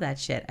 I love that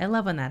shit. I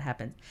love when that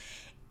happens.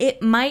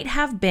 It might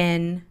have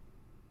been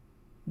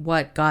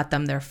what got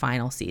them their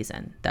final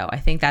season, though. I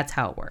think that's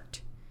how it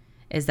worked,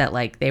 is that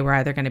like they were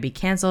either going to be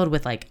canceled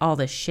with like all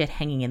this shit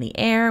hanging in the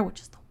air,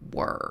 which is the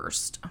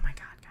worst. Oh my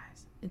God,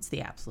 guys. It's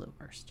the absolute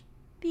worst.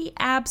 The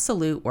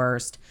absolute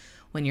worst.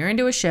 When you're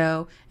into a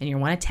show and you're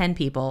one of 10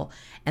 people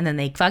and then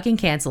they fucking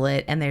cancel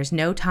it and there's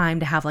no time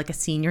to have like a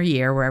senior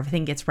year where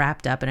everything gets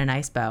wrapped up in a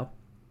nice bow.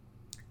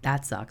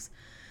 That sucks.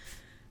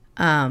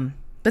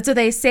 But so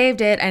they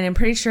saved it, and I'm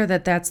pretty sure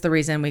that that's the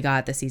reason we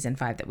got the season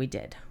 5 that we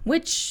did,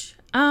 which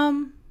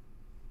it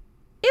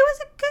was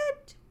a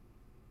good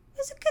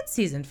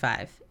season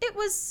 5. It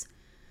was,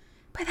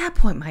 by that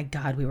point, my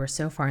God, we were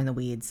so far in the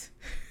weeds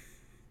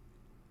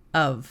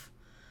of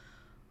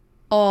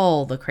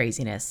all the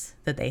craziness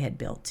that they had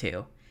built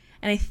to.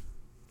 And I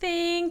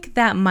think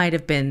that might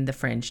have been the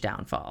Fringe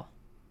downfall,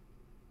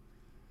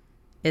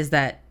 is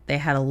that they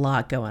had a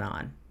lot going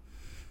on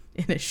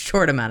in a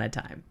short amount of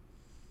time.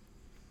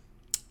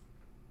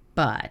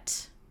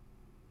 But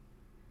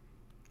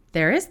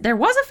there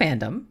was a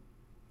fandom.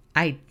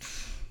 I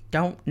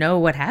don't know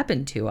what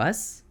happened to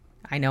us.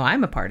 I know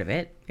I'm a part of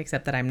it,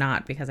 except that I'm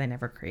not, because I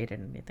never created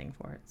anything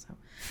for it. So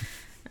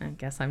I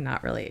guess I'm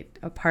not really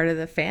a part of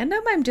the fandom.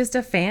 I'm just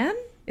a fan.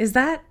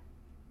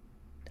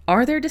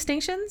 Are there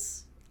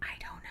distinctions? I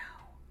don't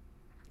know.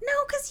 No,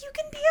 because you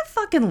can be a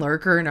fucking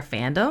lurker in a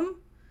fandom.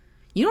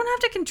 You don't have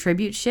to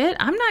contribute shit.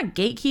 I'm not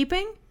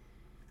gatekeeping.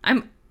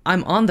 I'm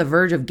on the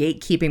verge of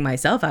gatekeeping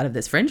myself out of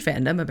this Fringe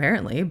fandom,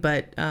 apparently.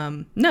 But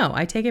no,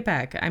 I take it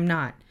back. I'm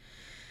not.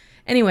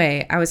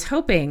 Anyway, I was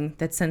hoping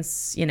that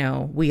since,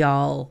 we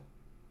all,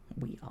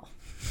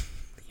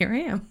 here I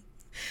am.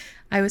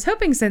 I was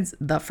hoping, since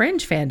the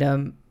Fringe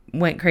fandom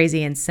went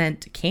crazy and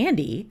sent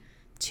candy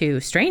to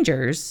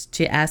strangers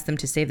to ask them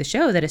to save the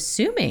show, that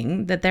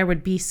assuming that there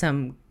would be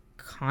some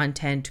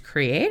content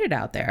created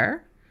out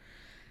there,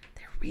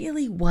 there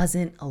really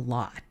wasn't a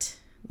lot,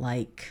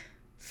 like,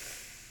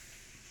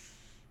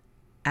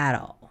 at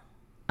all.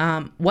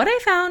 What I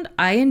found,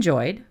 I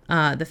enjoyed.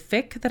 The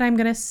fic that I'm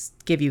gonna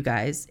give you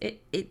guys,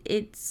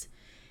 it's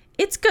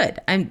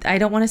good. I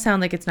don't want to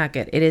sound like it's not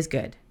good. It is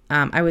good.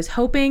 I was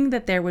hoping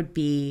that there would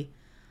be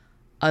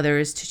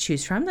others to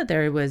choose from, that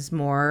there was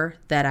more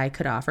that I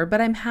could offer, but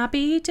I'm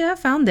happy to have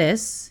found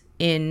this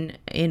in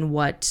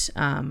what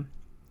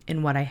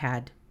I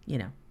had,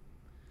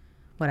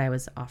 what I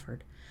was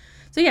offered.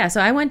 So yeah, so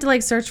I went to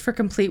like search for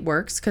complete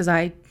works because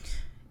I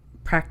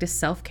practice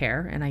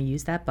self-care and I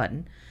use that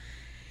button.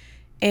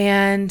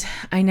 And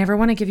I never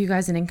want to give you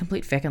guys an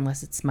incomplete fic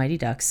unless it's Mighty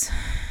Ducks,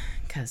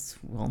 because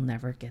we'll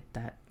never get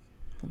that.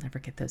 We'll never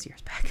get those years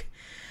back.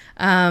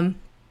 So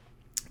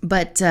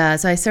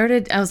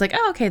I was like,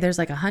 oh, okay, there's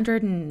like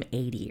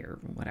 180 or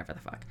whatever the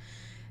fuck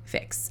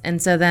fics.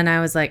 And so then I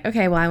was like,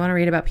 okay, well, I want to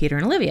read about Peter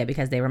and Olivia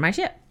because they were my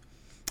shit.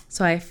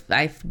 So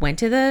I went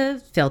to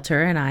the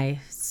filter and I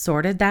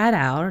sorted that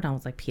out, and I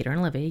was like, Peter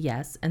and Olivia,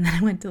 yes. And then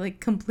I went to like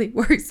complete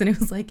works, and it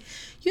was like,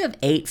 you have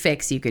 8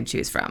 fics you can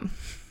choose from.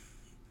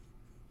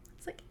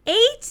 It's like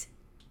 8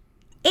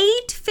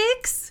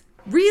 fics?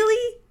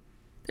 Really?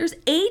 There's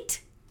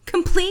 8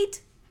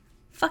 complete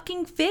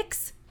fucking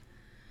fics?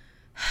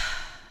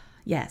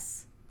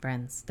 Yes,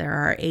 friends, there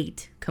are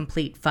 8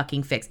 complete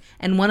fucking fics,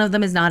 and one of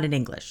them is not in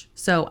English,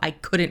 so I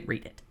couldn't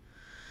read it.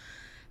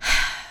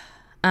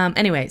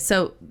 Anyway,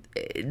 so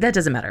that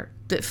doesn't matter.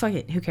 Fuck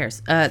it, who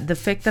cares? The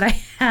fic that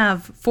I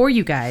have for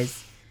you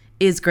guys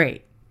is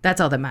great. That's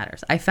all that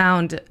matters. I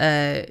found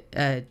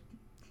a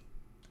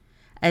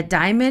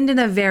diamond in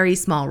a very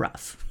small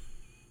rough.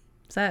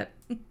 Does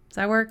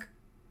that work?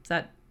 Does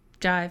that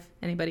jive?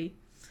 Anybody?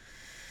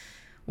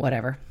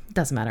 Whatever.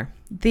 Doesn't matter.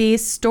 The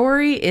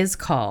story is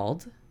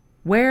called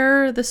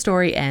Where the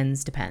Story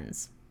Ends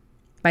Depends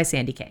by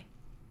Sandy Kay.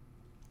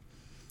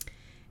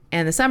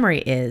 And the summary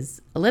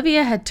is,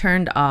 Olivia had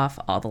turned off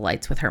all the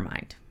lights with her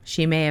mind.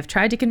 She may have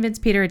tried to convince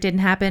Peter it didn't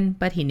happen,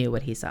 but he knew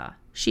what he saw.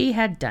 She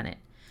had done it.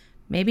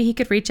 Maybe he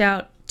could reach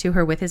out to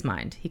her with his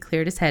mind. He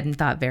cleared his head and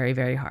thought very,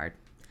 very hard.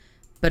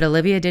 But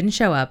Olivia didn't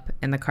show up,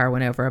 and the car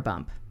went over a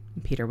bump.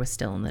 And Peter was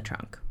still in the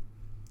trunk.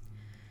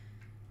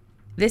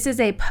 This is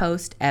a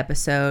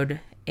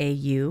post-episode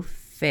AU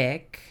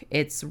fic.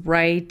 It's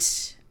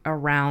right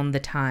around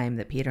the time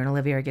that Peter and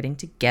Olivia are getting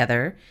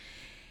together.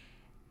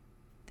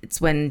 It's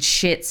when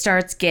shit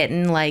starts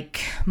getting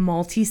like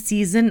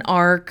multi-season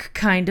arc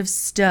kind of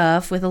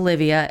stuff with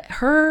Olivia.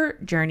 Her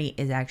journey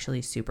is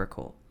actually super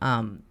cool.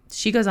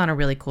 She goes on a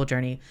really cool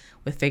journey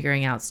with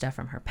figuring out stuff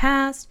from her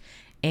past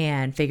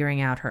and figuring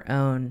out her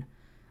own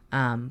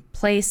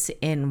place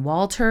in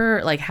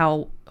Walter, like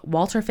how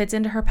Walter fits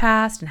into her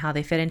past and how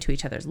they fit into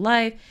each other's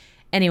life.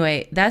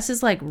 Anyway, that's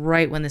just like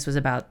right when this was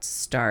about to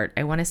start.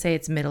 I want to say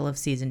it's middle of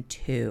season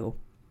 2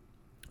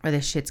 where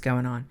this shit's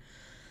going on.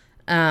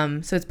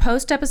 So it's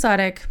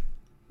post-episodic.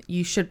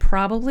 You should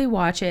probably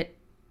watch it.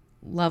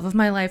 Love of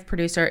my life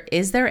producer.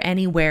 Is there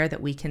anywhere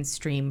that we can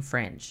stream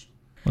Fringe?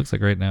 Looks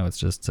like right now it's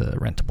just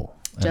rentable.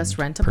 Just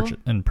rentable?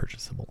 And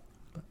purchasable.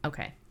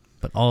 Okay.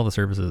 But all the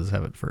services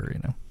have it for,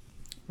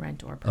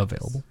 rent or purchase.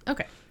 available.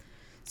 Okay.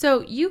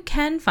 So you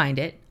can find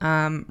it.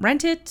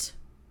 Rent it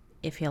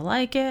if you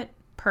like it.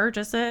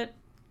 Purchase it.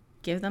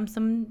 Give them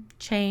some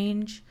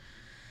change.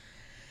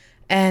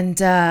 And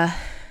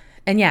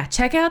yeah,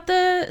 check out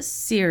the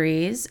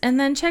series and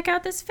then check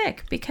out this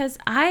fic, because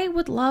I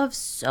would love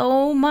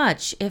so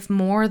much if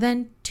more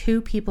than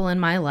 2 people in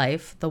my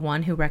life, the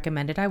one who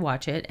recommended I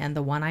watch it and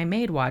the one I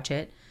made watch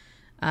it,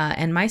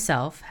 and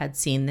myself, had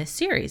seen this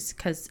series,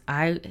 because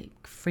I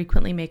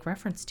frequently make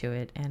reference to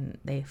it and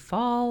they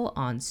fall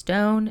on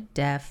stone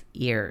deaf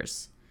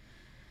ears.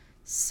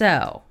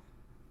 So,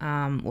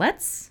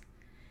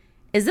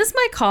 is this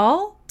my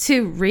call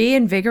to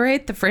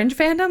reinvigorate the Fringe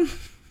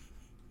fandom?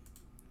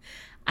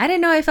 I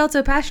didn't know I felt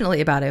so passionately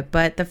about it,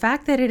 but the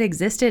fact that it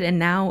existed and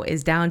now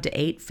is down to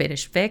 8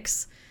 finished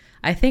fics,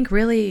 I think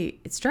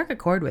really it struck a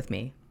chord with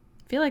me.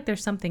 I feel like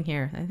there's something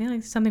here. I feel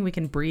like there's something we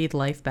can breathe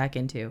life back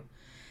into.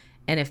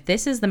 And if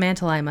this is the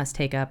mantle I must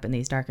take up in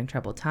these dark and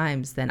troubled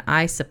times, then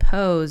I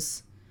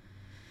suppose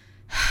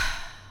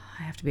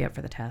I have to be up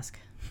for the task.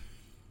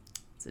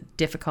 It's a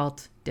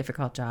difficult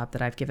job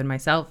that I've given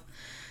myself,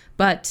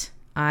 but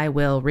I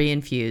will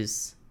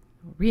reinfuse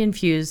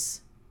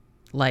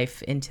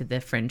life into the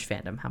Fringe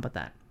fandom. How about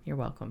that? You're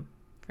welcome,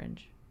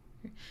 Fringe.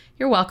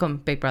 You're welcome,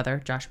 Big Brother,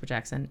 Joshua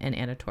Jackson, and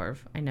Anna Torv.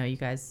 I know you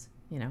guys,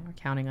 are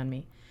counting on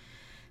me.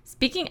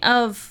 Speaking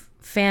of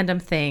fandom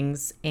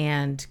things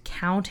and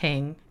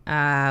counting,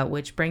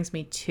 which brings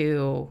me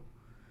to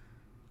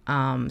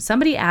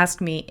somebody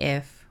asked me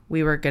if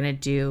we were going to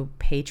do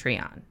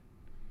Patreon.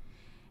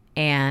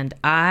 And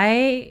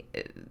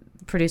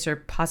producer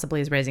possibly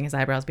is raising his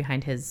eyebrows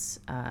behind his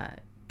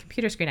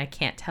computer screen. I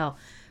can't tell.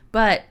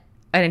 But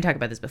I didn't talk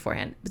about this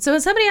beforehand. So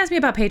when somebody asked me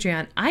about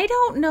Patreon, I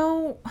don't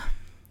know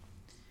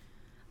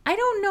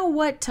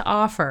what to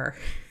offer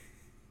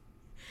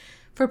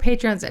for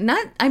Patreons.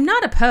 I'm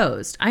not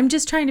opposed. I'm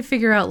just trying to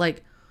figure out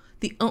like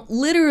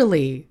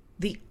literally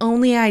the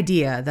only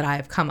idea that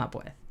I've come up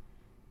with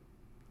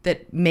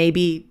that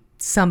maybe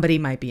somebody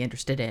might be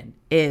interested in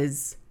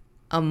is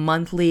a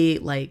monthly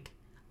like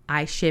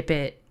I Ship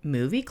It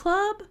movie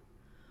club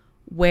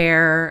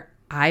where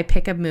I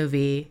pick a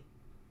movie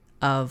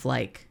of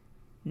like,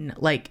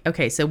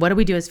 okay, so what do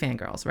we do as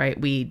fangirls, right?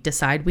 We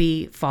decide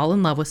we fall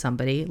in love with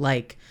somebody,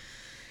 like,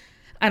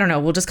 I don't know,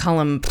 we'll just call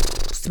him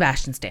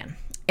Sebastian Stan.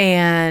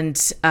 And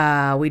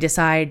we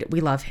decide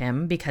we love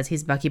him because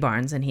he's Bucky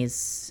Barnes and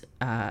he's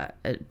a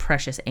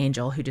precious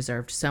angel who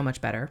deserved so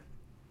much better.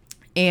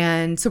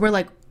 And so we're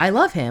like, I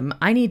love him.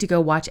 I need to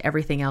go watch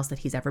everything else that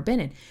he's ever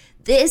been in.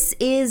 This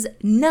is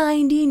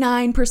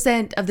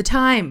 99% of the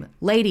time,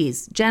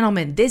 ladies,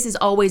 gentlemen, this is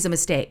always a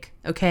mistake,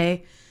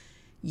 okay?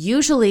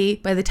 Usually,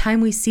 by the time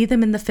we see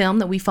them in the film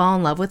that we fall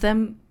in love with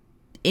them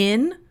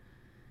in,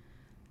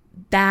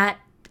 that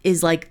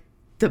is like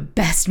the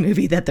best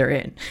movie that they're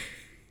in.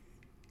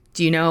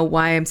 Do you know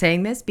why I'm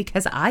saying this?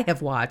 Because I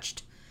have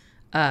watched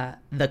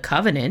The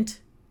Covenant.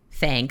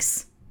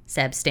 Thanks,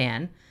 Seb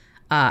Stan.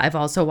 I've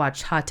also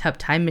watched Hot Tub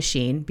Time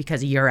Machine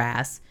because of your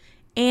ass.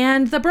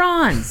 And The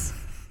Bronze.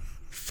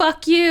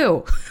 Fuck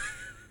you.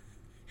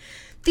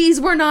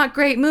 These were not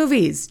great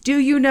movies. Do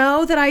you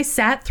know that I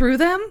sat through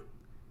them?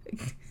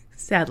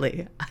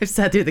 Sadly, I've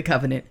sat through The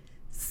Covenant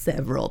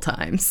several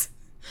times.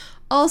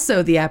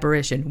 Also, The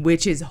Apparition,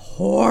 which is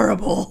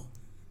horrible.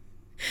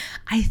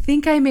 I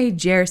think I made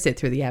Jer sit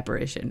through The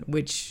Apparition,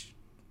 which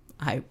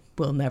I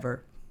will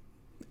never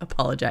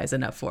apologize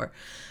enough for.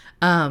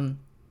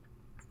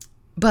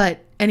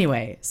 But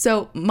anyway,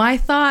 so my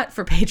thought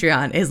for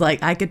Patreon is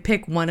like I could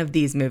pick one of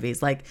these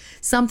movies, like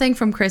something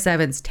from Chris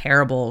Evans'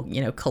 terrible,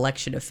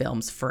 collection of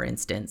films, for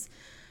instance.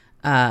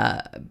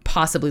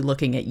 Possibly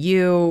Looking at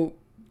You,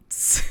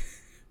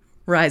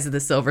 Rise of the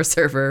Silver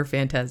Surfer,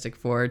 Fantastic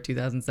Four,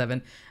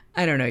 2007.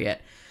 I don't know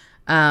yet.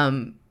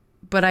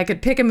 But I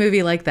could pick a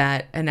movie like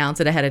that, announce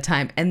it ahead of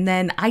time, and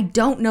then I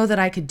don't know that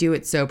I could do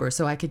it sober,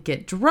 so I could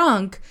get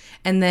drunk,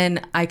 and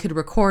then I could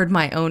record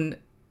my own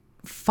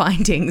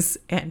findings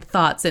and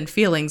thoughts and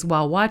feelings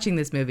while watching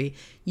this movie.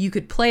 You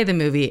could play the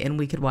movie, and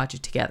we could watch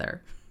it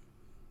together.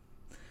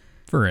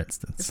 For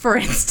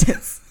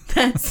instance.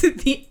 That's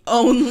the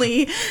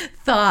only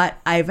thought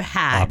I've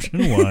had.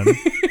 Option one.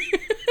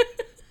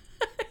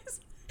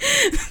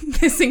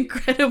 This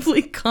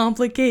incredibly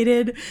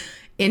complicated,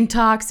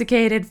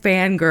 intoxicated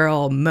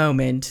fangirl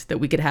moment that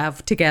we could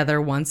have together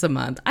once a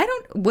month.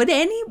 Would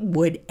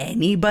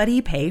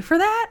anybody pay for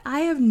that?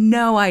 I have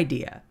no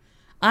idea.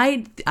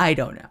 I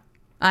don't know.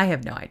 I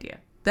have no idea.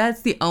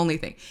 That's the only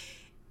thing.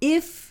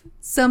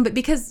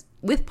 Because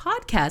with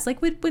podcasts,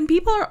 like when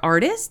people are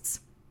artists,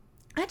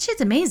 that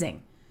shit's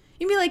amazing.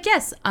 You'd be like,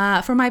 yes,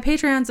 for my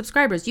Patreon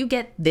subscribers, you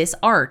get this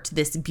art,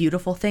 this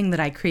beautiful thing that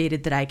I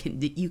created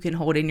that you can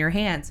hold in your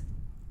hands.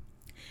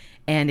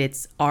 And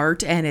it's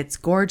art and it's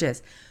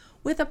gorgeous.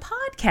 With a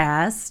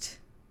podcast,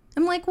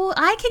 I'm like, well,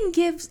 I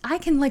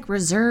can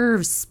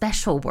reserve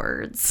special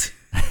words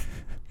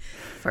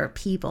for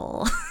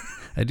people.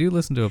 I do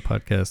listen to a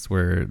podcast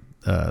where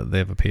they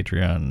have a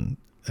Patreon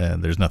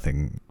and there's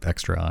nothing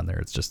extra on there.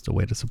 It's just a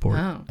way to support.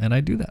 Oh. And I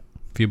do that.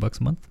 A few bucks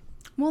a month.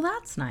 Well,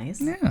 that's nice.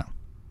 Yeah.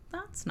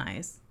 That's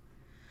nice.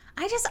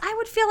 I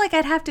would feel like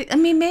I'd have to,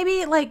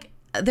 maybe like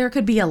there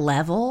could be a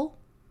level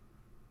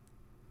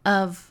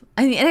of,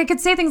 and I could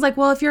say things like,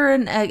 well, if you're a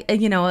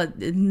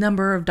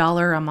number of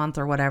 $1 a month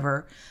or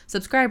whatever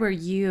subscriber,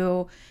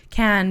 you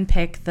can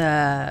pick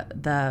the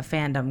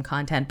fandom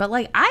content. But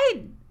like,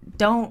 I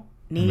don't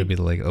need. Maybe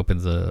like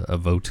opens a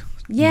voting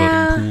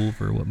pool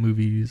for what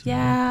movies.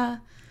 Yeah.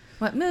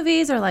 What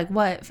movies or like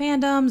what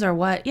fandoms or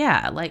what.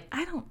 Yeah. Like,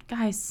 I don't,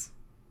 guys,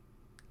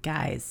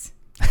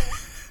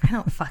 I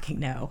don't fucking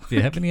know. If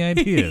you have any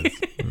ideas,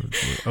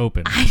 we're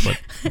open.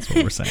 That's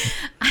what we're saying.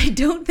 I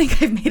don't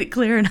think I've made it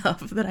clear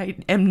enough that I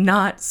am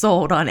not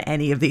sold on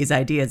any of these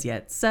ideas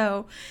yet.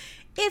 So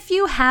if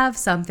you have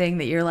something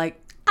that you're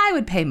like, I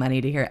would pay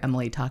money to hear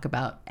Emily talk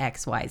about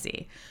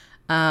XYZ,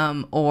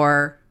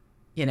 or,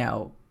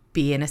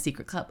 be in a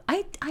secret club.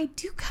 I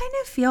do kind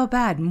of feel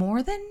bad.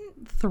 More than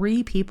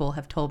 3 people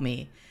have told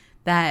me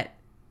that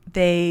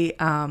they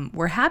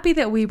were happy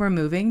that we were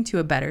moving to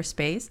a better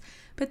space,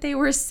 but they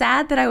were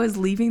sad that I was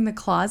leaving the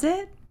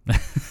closet.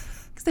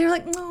 Because they were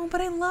like, no,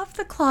 but I love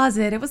the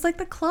closet. It was like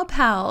the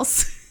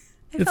clubhouse.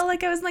 I felt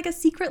like I was in like a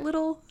secret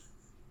little...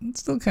 It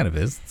still kind of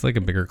is. It's like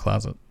a bigger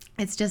closet.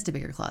 It's just a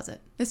bigger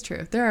closet. It's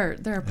true. There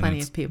are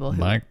plenty of people who...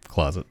 My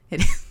closet.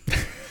 It is.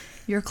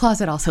 Your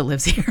closet also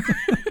lives here.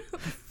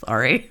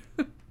 Sorry.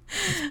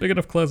 It's a big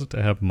enough closet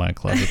to have my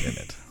closet in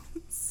it.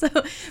 So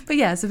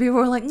people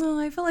were like, no,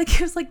 I feel like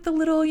it was like the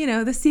little,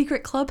 the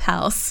secret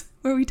clubhouse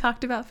where we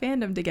talked about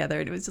fandom together.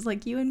 And it was just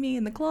like you and me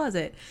in the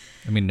closet.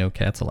 No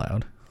cats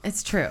allowed.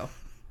 It's true.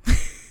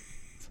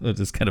 It's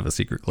just kind of a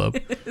secret club.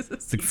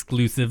 It's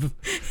exclusive.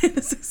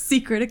 It's a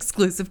secret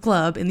exclusive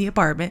club in the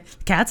apartment.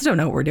 The cats don't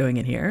know what we're doing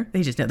in here.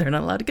 They just know they're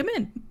not allowed to come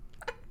in.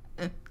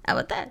 How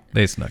about that?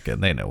 They snuck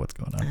in. They know what's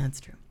going on. That's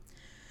true.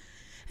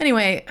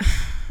 Anyway,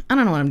 I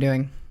don't know what I'm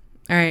doing.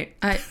 All right.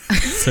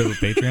 So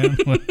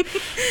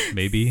Patreon?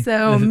 Maybe.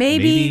 So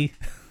maybe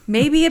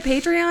a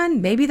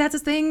Patreon. Maybe that's a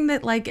thing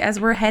that, like, as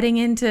we're heading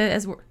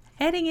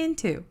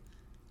into,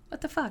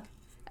 what the fuck?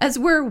 As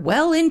we're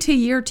well into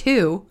year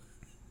 2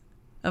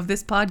 of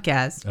this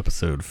podcast.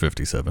 Episode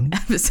 57.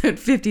 Episode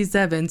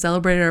 57,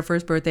 celebrated our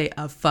first birthday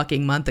a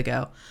fucking month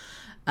ago.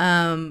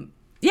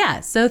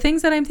 Yeah, so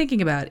things that I'm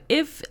thinking about.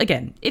 If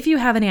you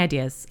have any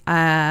ideas,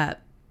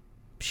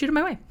 shoot them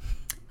my way.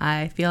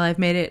 I feel I've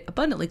made it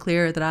abundantly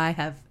clear that I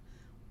have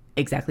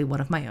exactly one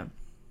of my own.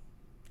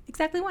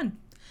 Exactly one.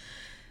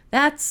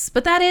 That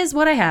is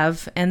what I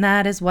have, and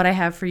that is what I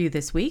have for you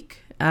this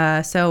week.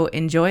 So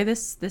enjoy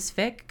this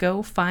fic.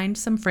 Go find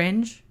some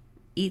Fringe,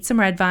 eat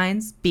some red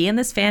vines, be in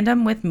this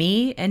fandom with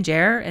me and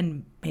Jer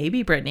and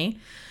maybe Brittany,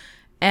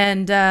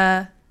 and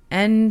yeah,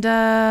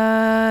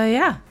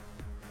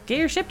 get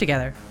your ship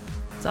together.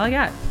 That's all I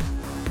got.